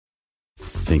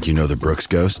Think you know the Brooks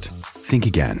Ghost? Think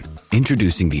again.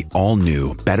 Introducing the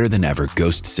all-new, better-than-ever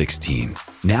Ghost 16.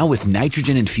 Now with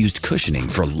nitrogen-infused cushioning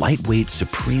for lightweight,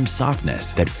 supreme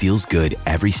softness that feels good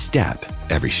every step,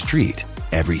 every street,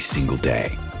 every single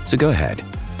day. So go ahead,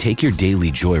 take your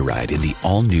daily joyride in the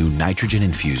all-new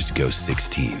nitrogen-infused Ghost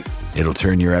 16. It'll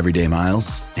turn your everyday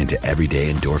miles into everyday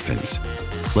endorphins.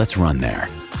 Let's run there.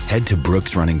 Head to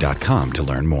brooksrunning.com to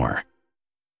learn more.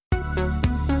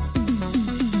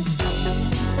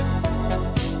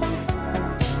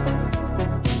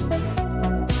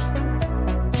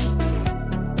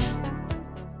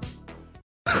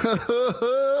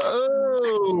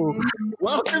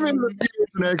 Welcome into the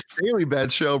next Daily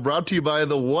Bet Show, brought to you by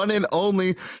the one and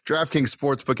only DraftKings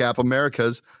Sportsbook app,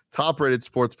 America's top-rated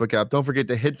sportsbook app. Don't forget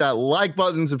to hit that like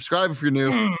button, subscribe if you're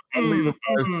new, and leave a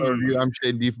 5-star review. I'm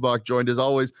Shane Diefenbach, joined as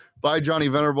always by Johnny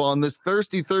Venerable on this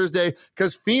Thirsty Thursday,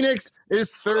 because Phoenix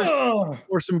is thirsty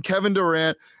for some Kevin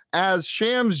Durant. As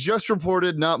Shams just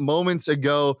reported not moments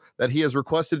ago that he has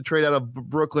requested a trade out of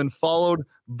Brooklyn, followed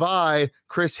by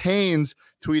Chris Haynes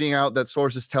tweeting out that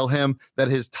sources tell him that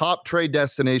his top trade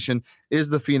destination is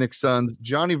the Phoenix Suns.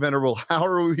 Johnny Venerable, how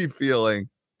are we feeling?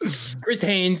 Chris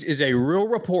Haynes is a real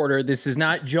reporter. This is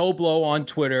not Joe Blow on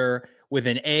Twitter with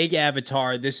an egg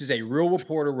avatar. This is a real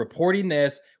reporter reporting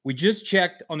this. We just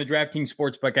checked on the DraftKings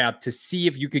Sportsbook app to see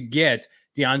if you could get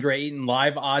DeAndre Ayton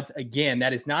live odds again.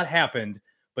 That has not happened.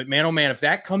 But man, oh man, if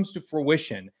that comes to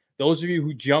fruition, those of you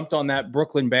who jumped on that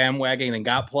Brooklyn bandwagon and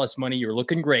got plus money, you're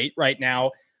looking great right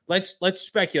now. Let's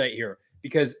speculate here,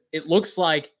 because it looks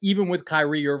like even with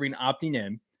Kyrie Irving opting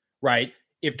in, right?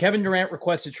 If Kevin Durant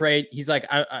requests a trade, he's like,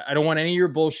 I don't want any of your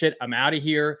bullshit. I'm out of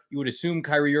here. You would assume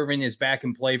Kyrie Irving is back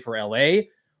in play for LA.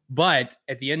 But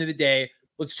at the end of the day,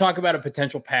 let's talk about a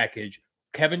potential package.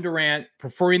 Kevin Durant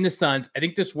preferring the Suns. I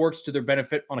think this works to their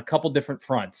benefit on a couple different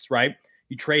fronts, right?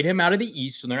 You trade him out of the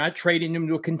East, so they're not trading him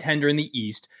to a contender in the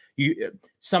East.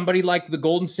 Somebody like the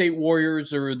Golden State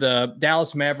Warriors or the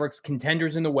Dallas Mavericks,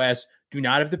 contenders in the West, do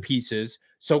not have the pieces.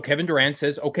 So Kevin Durant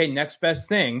says, okay, next best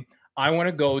thing, I want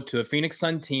to go to a Phoenix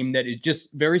Sun team that is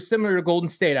just very similar to Golden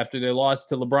State after they lost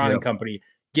to LeBron and company,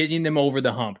 getting them over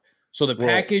the hump. So the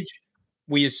package,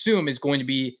 we assume, is going to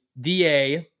be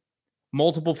DA,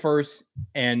 multiple firsts,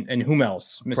 and whom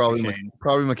else, Mr. Shane?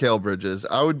 Probably Mikal Bridges.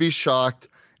 I would be shocked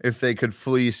if they could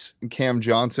fleece Cam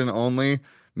Johnson only,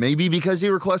 maybe because he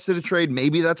requested a trade.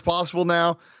 Maybe that's possible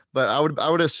now, but I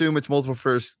would assume it's multiple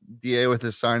first, DA with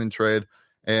his sign and trade,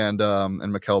 and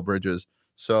Mikal Bridges.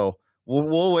 So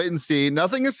we'll wait and see.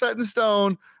 Nothing is set in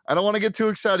stone. I don't want to get too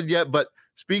excited yet, but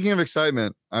speaking of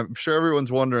excitement, I'm sure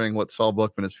everyone's wondering what Saul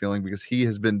Bookman is feeling, because he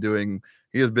has been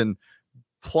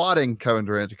plotting Kevin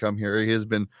Durant to come here. He has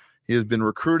been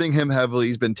recruiting him heavily.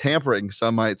 He's been tampering,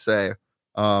 some might say.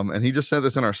 And he just sent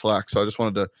this in our Slack, so I just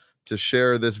wanted to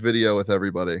share this video with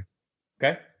everybody.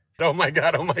 Okay. Oh my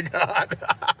god! Oh my god!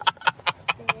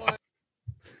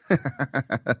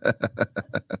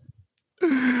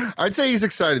 I'd say he's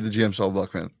excited, the GM Saul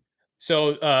Bookman.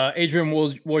 So Adrian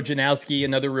Wojnarowski,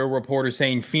 another real reporter,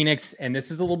 saying Phoenix, and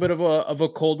this is a little bit of a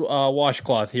cold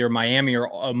washcloth here. Miami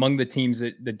are among the teams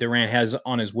that Durant has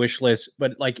on his wish list.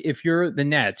 But like, if you're the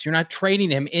Nets, you're not trading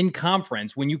him in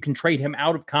conference when you can trade him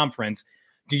out of conference.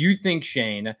 Do you think,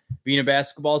 Shane, being a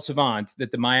basketball savant,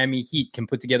 that the Miami Heat can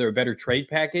put together a better trade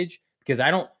package? Because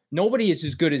nobody is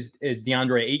as good as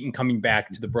DeAndre Ayton coming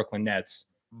back to the Brooklyn Nets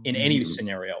in any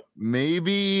scenario.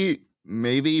 Maybe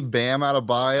Bam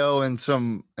Adebayo and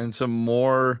some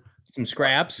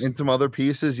scraps and some other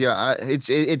pieces. Yeah,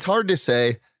 it's hard to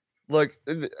say. Look,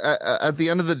 at the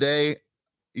end of the day,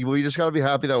 we just got to be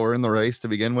happy that we're in the race to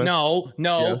begin with. No.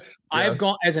 Yes, I've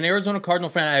gone as an Arizona Cardinal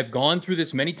fan. I've gone through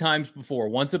this many times before.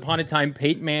 Once upon a time,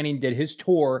 Peyton Manning did his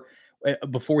tour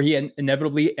before he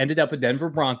inevitably ended up a Denver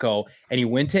Bronco, and he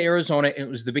went to Arizona. And it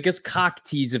was the biggest cock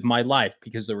tease of my life,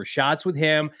 because there were shots with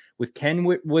him, with Ken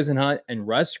Wisenhunt and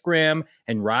Russ Grimm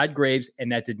and Rod Graves,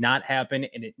 and that did not happen,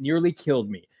 and it nearly killed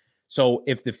me. So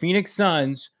if the Phoenix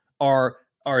Suns are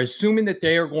assuming that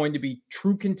they are going to be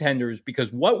true contenders,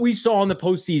 because what we saw in the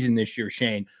postseason this year,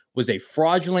 Shane, was a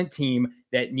fraudulent team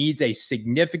that needs a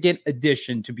significant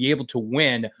addition to be able to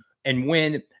win, and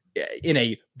win in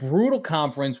a brutal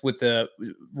conference with the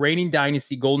reigning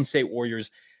dynasty Golden State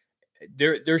Warriors.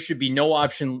 There should be no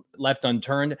option left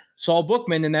unturned. Saul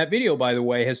Bookman, in that video, by the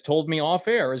way, has told me off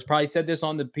air, has probably said this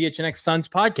on the PHNX Suns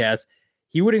podcast,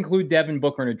 he would include Devin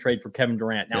Booker in a trade for Kevin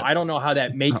Durant. Now, I don't know how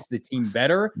that makes the team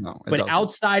better, but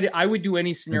outside, I would do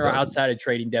any scenario outside of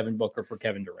trading Devin Booker for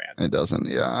Kevin Durant. It doesn't.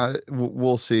 Yeah,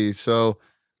 we'll see. So,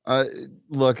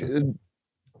 look,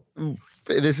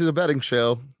 this is a betting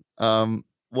show.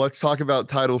 let's talk about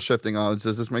title shifting odds.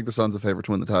 Does this make the Suns a favorite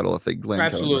to win the title if they land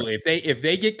Absolutely. If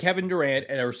they get Kevin Durant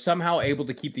and are somehow able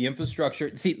to keep the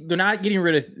infrastructure, see, they're not getting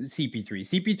rid of CP3.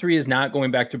 CP3 is not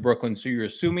going back to Brooklyn. So you're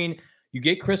assuming you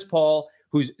get Chris Paul,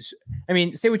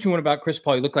 say what you want about Chris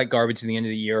Paul. He looked like garbage at the end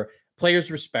of the year.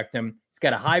 Players respect him. He's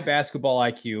got a high basketball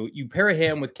IQ. You pair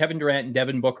him with Kevin Durant and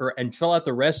Devin Booker and fill out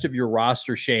the rest of your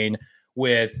roster, Shane,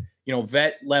 with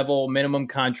vet level minimum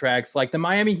contracts like the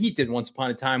Miami Heat did once upon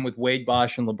a time with Wade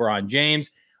Bosch and LeBron James.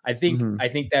 I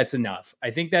think that's enough. I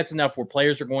think that's enough where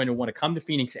players are going to want to come to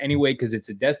Phoenix anyway because it's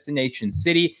a destination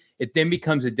city. It then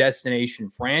becomes a destination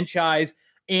franchise.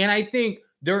 And I think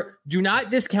do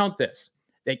not discount this,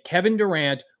 that Kevin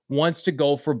Durant wants to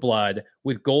go for blood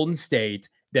with Golden State,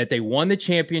 that they won the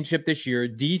championship this year,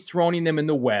 dethroning them in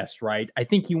the West, right? I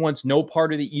think he wants no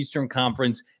part of the Eastern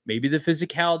Conference, maybe the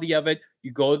physicality of it.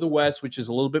 You go to the West, which is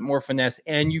a little bit more finesse,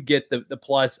 and you get the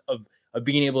plus of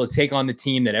being able to take on the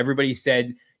team that everybody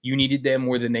said you needed them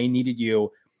more than they needed you.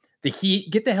 The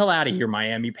Heat, get the hell out of here,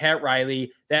 Miami. Pat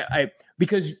Riley,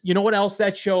 because you know what else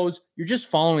that shows? You're just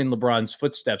following LeBron's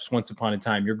footsteps once upon a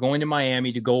time. You're going to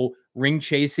Miami to go ring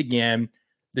chase again.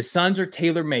 The Suns are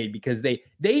tailor-made because the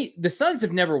Suns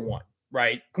have never won,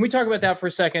 right? Can we talk about that for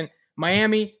a second?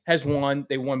 Miami has won.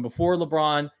 They won before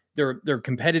LeBron. They're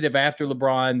competitive after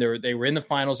LeBron. They were in the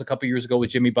finals a couple years ago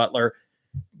with Jimmy Butler.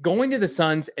 Going to the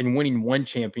Suns and winning one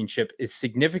championship is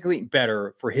significantly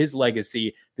better for his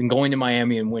legacy than going to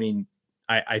Miami and winning,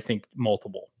 I think,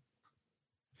 multiple.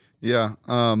 Yeah.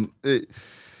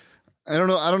 I don't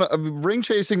know. Ring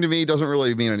chasing to me doesn't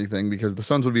really mean anything because the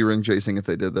Suns would be ring chasing if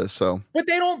they did this. So, but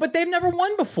they've never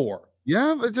won before.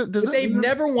 Yeah, they've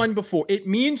never won before. It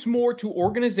means more to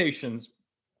organizations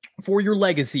for your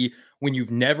legacy when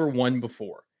you've never won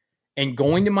before. And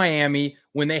going to Miami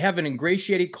when they have an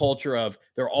ingratiated culture of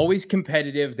they're always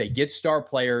competitive, they get star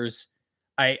players.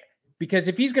 Because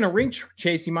if he's going to ring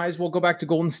chase, he might as well go back to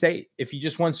Golden State if he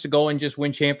just wants to go and just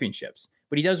win championships.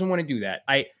 But he doesn't want to do that.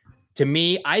 To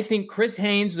me, I think Chris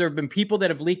Haynes, there have been people that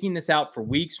have leaking this out for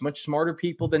weeks, much smarter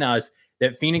people than us,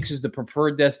 that Phoenix is the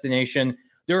preferred destination.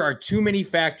 There are too many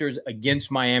factors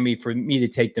against Miami for me to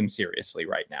take them seriously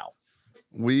right now.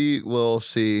 We will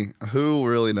see. Who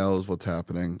really knows what's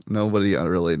happening? Nobody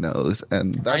really knows.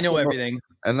 And I know everything.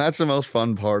 And that's the most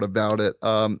fun part about it.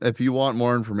 If you want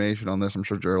more information on this, I'm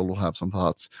sure Gerald will have some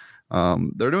thoughts.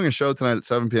 They're doing a show tonight at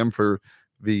 7 p.m. for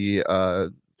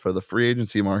the free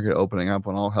agency market opening up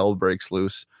when all hell breaks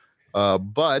loose.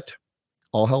 But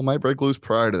all hell might break loose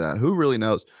prior to that. Who really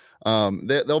knows?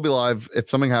 They'll be live. If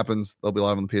something happens, they'll be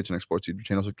live on the PHNX Sports YouTube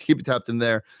channel. So keep it tapped in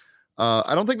there.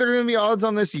 I don't think there are going to be odds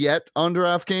on this yet on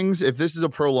DraftKings. If this is a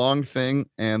prolonged thing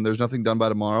and there's nothing done by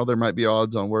tomorrow, there might be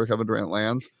odds on where Kevin Durant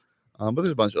lands. But there's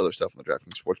a bunch of other stuff on the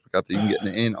DraftKings Sportsbook app that you can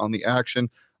get in on the action.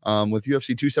 With UFC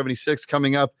 276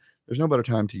 coming up, there's no better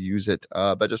time to use it.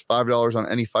 Bet just $5 on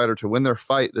any fighter to win their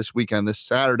fight this weekend, this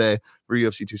Saturday for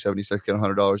UFC 276. Get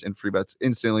 $100 in free bets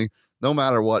instantly, no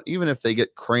matter what. Even if they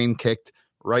get crane kicked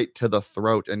right to the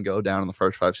throat and go down in the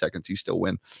first 5 seconds, you still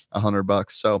win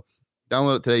 $100. So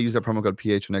download it today. Use that promo code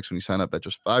PHNX when you sign up. Bet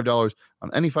just $5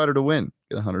 on any fighter to win.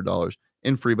 Get $100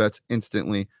 in free bets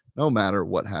instantly, no matter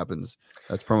what happens.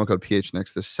 That's promo code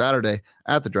PHNX this Saturday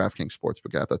at the DraftKings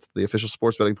Sportsbook app. That's the official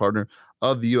sports betting partner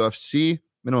of the UFC.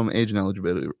 Minimum age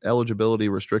and eligibility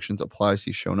restrictions apply.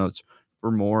 See show notes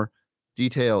for more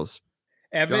details.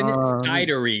 Evan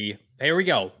Sidery. Here we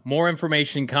go. More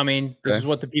information coming. This is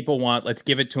what the people want. Let's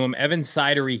give it to him. Evan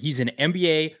Sidery. He's an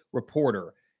NBA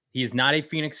reporter. He is not a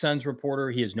Phoenix Suns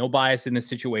reporter. He has no bias in this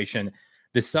situation.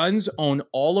 The Suns own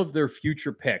all of their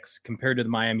future picks compared to the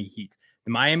Miami Heat.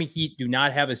 The Miami Heat do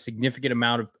not have a significant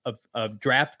amount of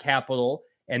draft capital,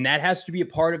 and that has to be a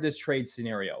part of this trade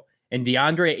scenario. And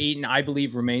DeAndre Ayton, I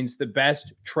believe, remains the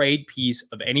best trade piece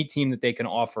of any team that they can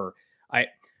offer.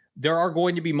 There are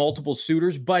going to be multiple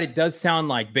suitors, but it does sound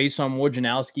like, based on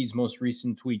Wojnarowski's most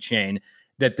recent tweet chain,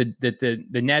 that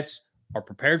the Nets are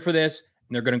prepared for this,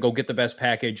 and they're going to go get the best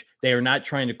package. They are not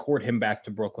trying to court him back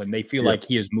to Brooklyn. They feel like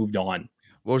he has moved on.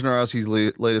 Wojnarowski's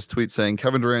latest tweet saying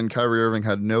Kevin Durant and Kyrie Irving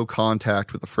had no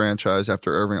contact with the franchise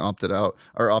after Irving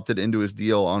opted into his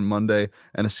deal on Monday,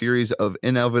 and a series of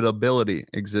inevitability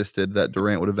existed that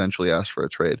Durant would eventually ask for a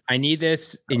trade. I need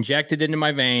this injected into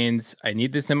my veins. I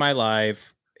need this in my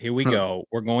life. Here we go.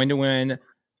 We're going to win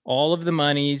all of the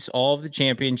monies, all of the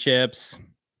championships.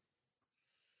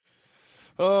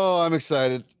 Oh, I'm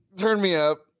excited. Turn me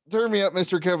up,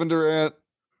 Mr. Kevin Durant.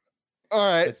 All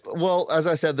right. Well, as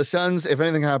I said, the Suns, if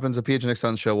anything happens, the PHNX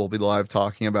Suns show will be live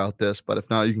talking about this. But if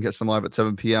not, you can catch them live at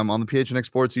 7 p.m. on the PHNX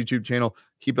Sports YouTube channel.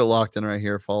 Keep it locked in right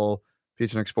here. Follow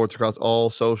PHNX Sports across all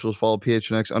socials. Follow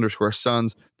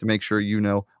PHNX_Suns to make sure you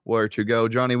know where to go.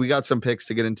 Johnny, we got some picks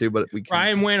to get into, but we can.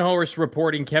 Brian Windhorst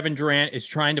reporting Kevin Durant is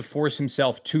trying to force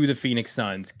himself to the Phoenix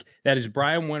Suns. That is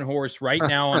Brian Windhorst right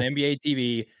now on NBA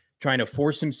TV trying to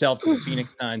force himself to the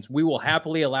Phoenix Suns. We will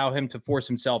happily allow him to force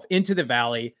himself into the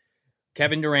Valley.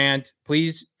 Kevin Durant,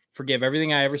 please forgive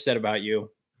everything I ever said about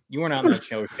you. You weren't on that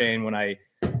show, Shane, when I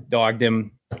dogged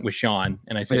him with Sean,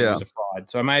 and I said he was a fraud.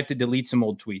 So I might have to delete some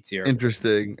old tweets here.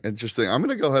 Interesting. I'm going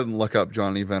to go ahead and look up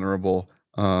Johnny Venerable.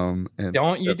 And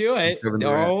don't you do it.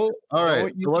 All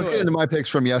right. So let's get into my picks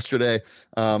from yesterday.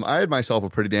 I had myself a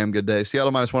pretty damn good day.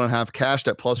 Seattle -1.5 cashed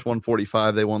at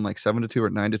 +145. They won like 7-2 or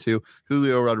 9-2.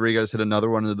 Julio Rodriguez hit another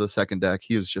one into the second deck.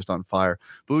 He was just on fire.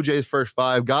 Blue Jays first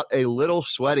 5 got a little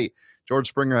sweaty. George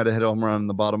Springer had to hit a home run in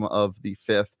the bottom of the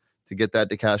 5th to get that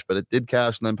to cash, but it did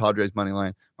cash. And then Padres money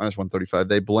line -135.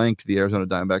 They blanked the Arizona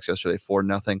Diamondbacks yesterday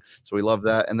 4-0. So we love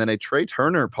that. And then a Trey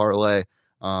Turner parlay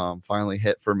finally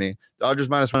hit for me. Dodgers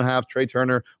 -1.5. Trey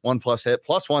Turner 1+ hit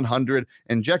 +100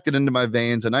 injected into my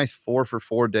veins. A nice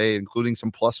 4-for-4 day, including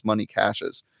some plus money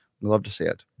cashes. We love to see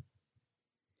it.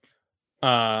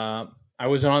 I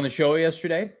was on the show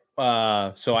yesterday,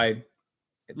 so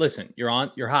listen.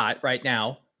 You're hot right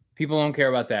now. People don't care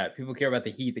about that. People care about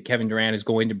the heat that Kevin Durant is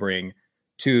going to bring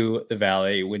to the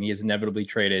Valley when he is inevitably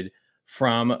traded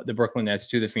from the Brooklyn Nets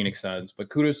to the Phoenix Suns. But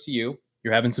kudos to you.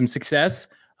 You're having some success.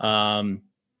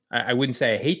 I wouldn't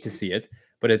say I hate to see it,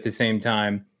 but at the same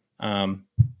time,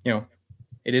 it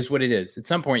is what it is. At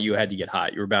some point, you had to get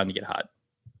hot. You were bound to get hot.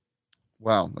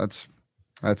 Wow, that's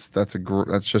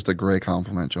just a great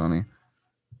compliment, Johnny.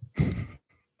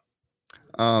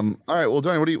 All right, well,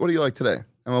 Johnny, what do you like today?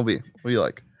 MLB, what do you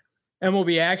like?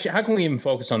 MLB action. How can we even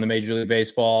focus on the Major League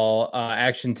Baseball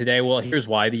action today? Well, here's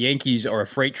why. The Yankees are a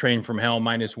freight train from hell,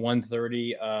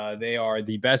 -130. They are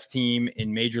the best team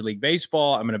in Major League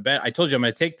Baseball. I'm going to bet. I told you I'm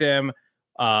going to take them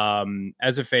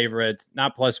as a favorite,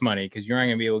 not plus money, because you're not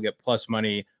going to be able to get plus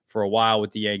money for a while with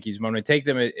the Yankees. But I'm going to take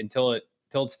them until it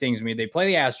stings me. They play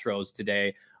the Astros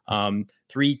today,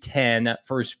 3:10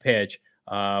 first pitch.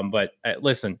 But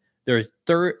listen, they're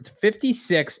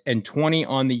 56-20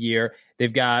 on the year.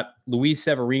 They've got Luis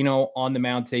Severino on the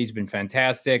mound today. He's been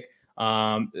fantastic.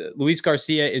 Luis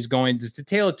Garcia is going. It's a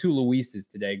tale of two Luises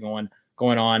today going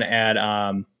on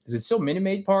at is it still Minute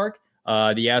Maid Park?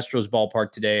 The Astros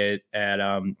ballpark today at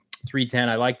 3:10.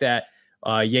 I like that.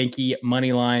 Yankee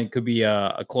money line could be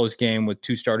a close game with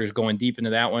two starters going deep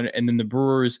into that one. And then the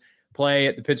Brewers play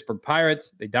at the Pittsburgh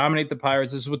Pirates. They dominate the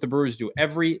Pirates. This is what the Brewers do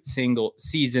every single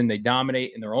season. They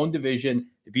dominate in their own division.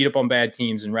 They beat up on bad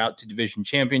teams en route to division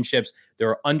championships.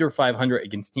 They're under 500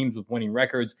 against teams with winning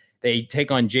records. They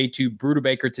take on J2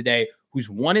 Brubaker today, who's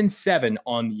 1-7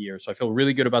 on the year. So I feel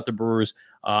really good about the Brewers.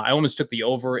 I almost took the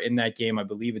over in that game. I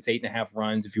believe it's 8.5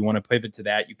 runs. If you want to pivot to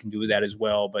that, you can do that as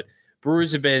well. But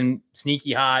Brewers have been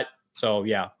sneaky hot. So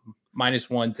yeah,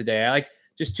 -1 today. I like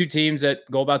just two teams that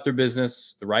go about their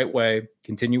business the right way,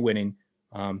 continue winning.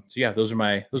 So yeah, those are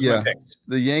my picks.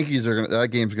 The Yankees that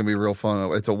game's gonna be real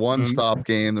fun. It's a one-stop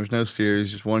game. There's no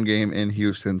series, just one game in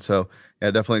Houston. So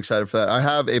yeah, definitely excited for that. I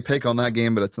have a pick on that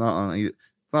game, but it's not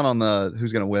on the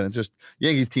who's gonna win. It's just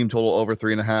Yankees team total over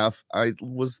 3.5. I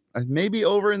may be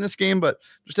over in this game, but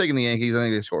just taking the Yankees. I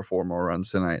think they score 4 more runs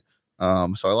tonight.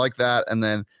 So I like that. And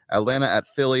then Atlanta at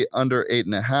Philly under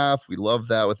 8.5. We love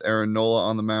that with Aaron Nola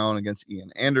on the mound against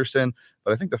Ian Anderson.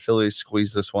 But I think the Phillies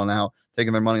squeeze this one out,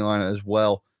 taking their money line as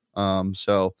well.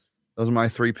 So those are my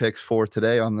 3 picks for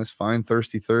today on this fine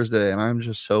thirsty Thursday. And I'm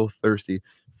just so thirsty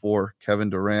for Kevin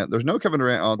Durant. There's no Kevin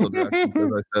Durant on the draft,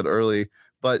 as I said early.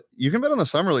 But you can bet on the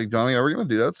Summer League, Johnny. Are we going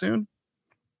to do that soon?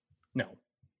 No.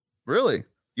 Really?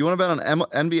 You want to bet on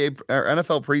NBA or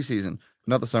NFL preseason,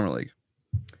 not the Summer League?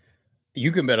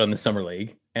 You can bet on the Summer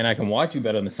League, and I can watch you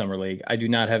bet on the Summer League. I do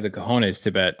not have the cojones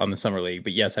to bet on the Summer League,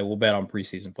 but yes, I will bet on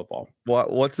preseason football.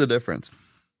 What's the difference?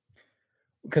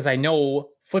 Because I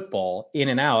know football in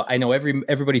and out. I know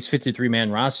everybody's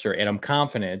 53-man roster, and I'm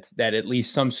confident that at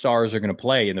least some stars are going to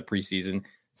play in the preseason.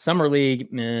 Summer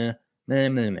League, meh.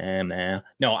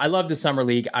 No, I love the Summer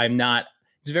League.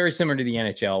 It's very similar to the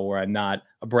NHL where I'm not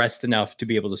abreast enough to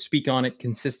be able to speak on it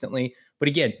consistently. But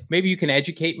again, maybe you can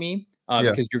educate me.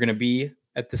 Because you're going to be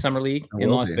at the Summer League in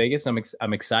Las Vegas. I'm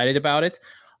excited about it.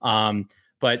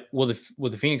 But will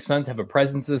the Phoenix Suns have a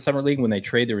presence in the Summer League when they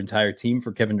trade their entire team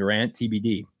for Kevin Durant?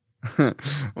 TBD.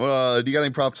 Well, do you got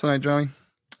any props tonight, Johnny?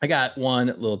 I got one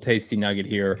little tasty nugget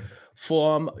here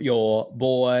from your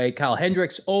boy Kyle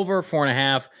Hendricks over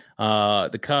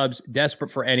 4.5. The Cubs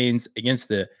desperate for innings against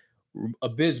the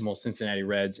abysmal Cincinnati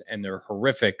Reds and their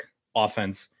horrific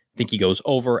offense. I think he goes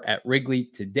over at Wrigley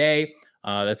today.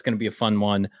 That's going to be a fun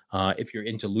one if you're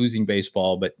into losing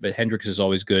baseball. But Hendricks is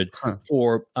always good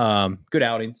for good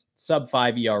outings. Sub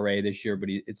 5 ERA this year, but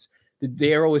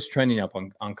the arrow is trending up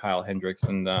on Kyle Hendricks,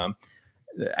 and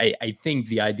I think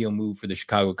the ideal move for the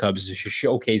Chicago Cubs is to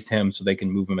showcase him so they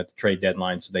can move him at the trade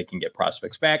deadline so they can get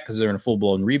prospects back because they're in a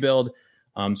full-blown rebuild.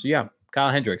 So yeah, Kyle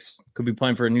Hendricks could be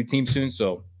playing for a new team soon,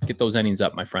 so get those innings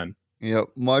up, my friend. Yep,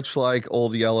 much like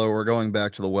Old Yellow, we're going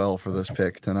back to the well for this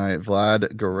pick tonight.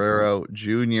 Vlad Guerrero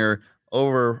Jr.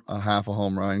 over a half a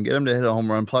home run. Get him to hit a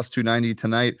home run, plus 290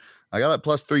 tonight. I got it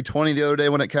plus 320 the other day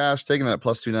when it cashed, taking that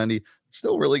plus 290.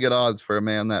 Still really good odds for a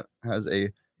man that has a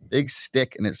big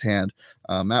stick in his hand.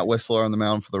 Matt Whistler on the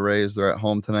mound for the Rays. They're at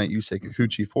home tonight. Yusei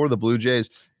Kikuchi for the Blue Jays.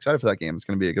 Excited for that game. It's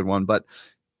going to be a good one. But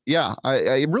yeah,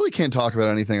 I really can't talk about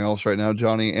anything else right now,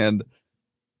 Johnny. And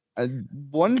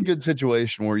one good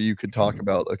situation where you could talk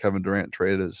about a Kevin Durant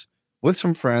trade is with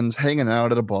some friends hanging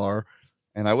out at a bar.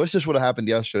 And I wish this would have happened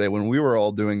yesterday when we were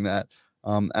all doing that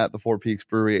at the Four Peaks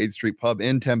Brewery 8th Street Pub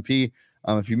in Tempe.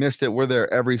 If you missed it, we're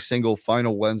there every single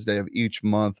final Wednesday of each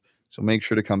month. So make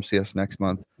sure to come see us next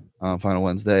month, final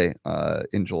Wednesday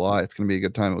in July. It's going to be a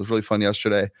good time. It was really fun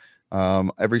yesterday.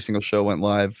 Every single show went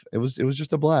live. It was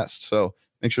just a blast. So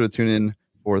make sure to tune in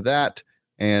for that.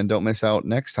 And don't miss out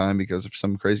next time because if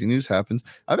some crazy news happens,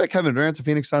 I bet Kevin Durant's a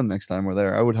Phoenix Sun next time we're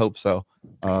there. I would hope so.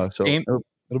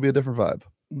 It'll be a different vibe.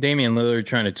 Damian Lillard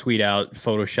trying to tweet out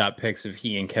Photoshop pics of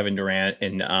he and Kevin Durant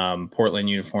in Portland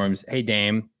uniforms. Hey,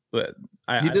 Dame.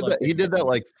 He did that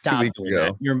like 2 weeks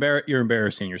ago. That. You're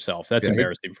embarrassing yourself. That's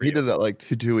embarrassing for you. He did that like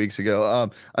two weeks ago.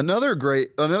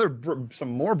 Some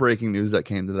more breaking news that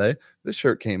came today. This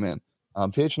shirt came in.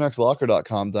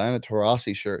 PHNXLocker.com, Diana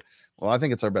Taurasi shirt. Well, I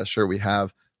think it's our best shirt we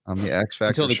have. The X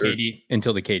Factor shirt.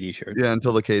 Until the KD shirt. Yeah,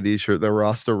 until the KD shirt. The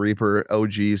Rasta Reaper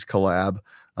OGs collab.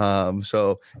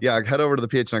 So yeah, head over to the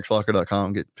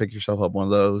PHNXLocker.com, pick yourself up one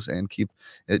of those, and keep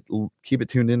it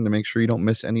tuned in to make sure you don't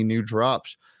miss any new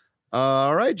drops.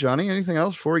 All right, Johnny. Anything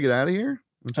else before we get out of here?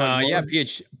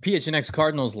 PHNX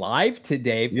Cardinals live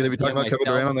today. You're gonna be talking about Kevin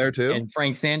Durant on there too, and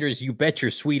Frank Sanders. You bet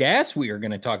your sweet ass we are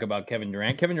going to talk about Kevin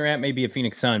Durant. Kevin Durant may be a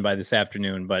Phoenix Sun by this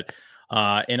afternoon, but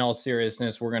in all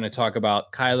seriousness, we're going to talk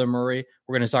about Kyler Murray.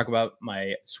 We're going to talk about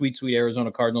my sweet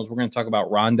Arizona Cardinals. We're going to talk about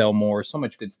Rondell Moore. So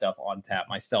much good stuff on tap.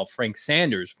 Myself, Frank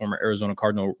Sanders, former Arizona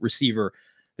Cardinal receiver,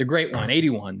 the great one,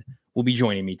 81, will be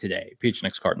joining me today.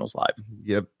 PHNX Cardinals live.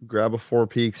 Yep. Grab a Four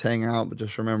Peaks, hang out, but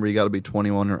just remember you got to be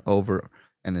 21 or over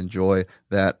and enjoy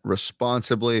that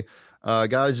responsibly.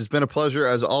 Guys, it's been a pleasure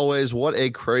as always. What a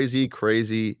crazy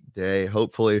day.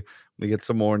 Hopefully we get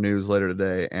some more news later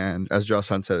today. And as Josh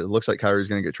Hunt said, it looks like Kyrie's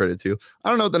going to get traded too. I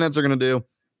don't know what the Nets are going to do.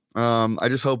 I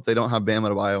just hope they don't have Bam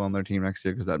Adebayo on their team next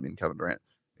year because that'd mean Kevin Durant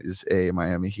is a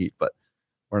Miami Heat. But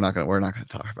we're not going to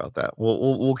talk about that.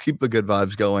 We'll keep the good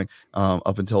vibes going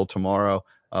up until tomorrow.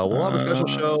 We'll have a special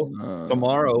show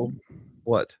tomorrow.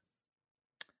 What?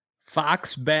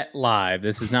 Fox Bet Live.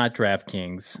 This is not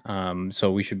DraftKings,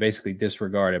 so we should basically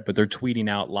disregard it. But they're tweeting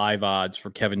out live odds for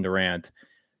Kevin Durant.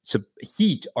 So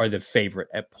Heat are the favorite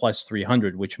at plus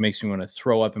 300, which makes me want to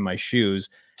throw up in my shoes.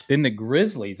 Then the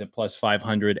Grizzlies at plus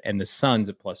 500 and the Suns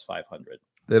at plus 500.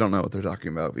 They don't know what they're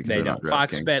talking about because they don't.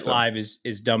 Fox Bet Live is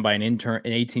done by an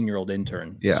 18-year-old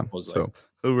intern. Yeah. Supposedly. So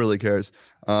who really cares?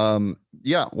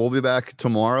 Yeah, we'll be back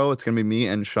tomorrow. It's going to be me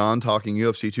and Sean talking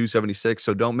UFC 276.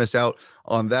 So don't miss out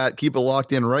on that. Keep it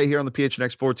locked in right here on the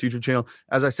PHNX Sports YouTube channel.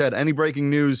 As I said, any breaking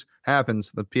news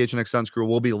happens, the PHNX Suns crew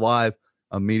will be live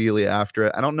immediately after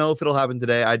it. I don't know if it'll happen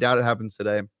today. I doubt it happens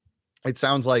today. It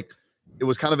sounds like it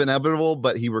was kind of inevitable,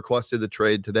 but he requested the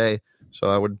trade today.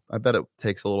 So I bet it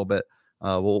takes a little bit.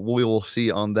 We will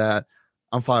see on that.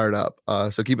 I'm fired up.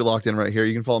 So keep it locked in right here.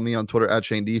 You can follow me on Twitter at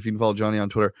Shane D. If you can follow Johnny on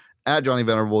Twitter at Johnny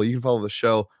Venerable. You can follow the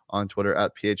show on Twitter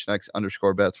at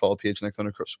PHNX_bets. Follow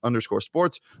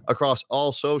PHNX_sports across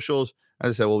all socials. As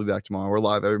I said, we'll be back tomorrow. We're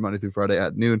live every Monday through Friday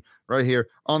at noon right here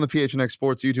on the PHNX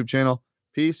Sports YouTube channel.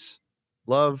 Peace,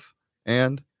 love,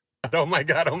 and Oh my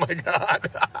God.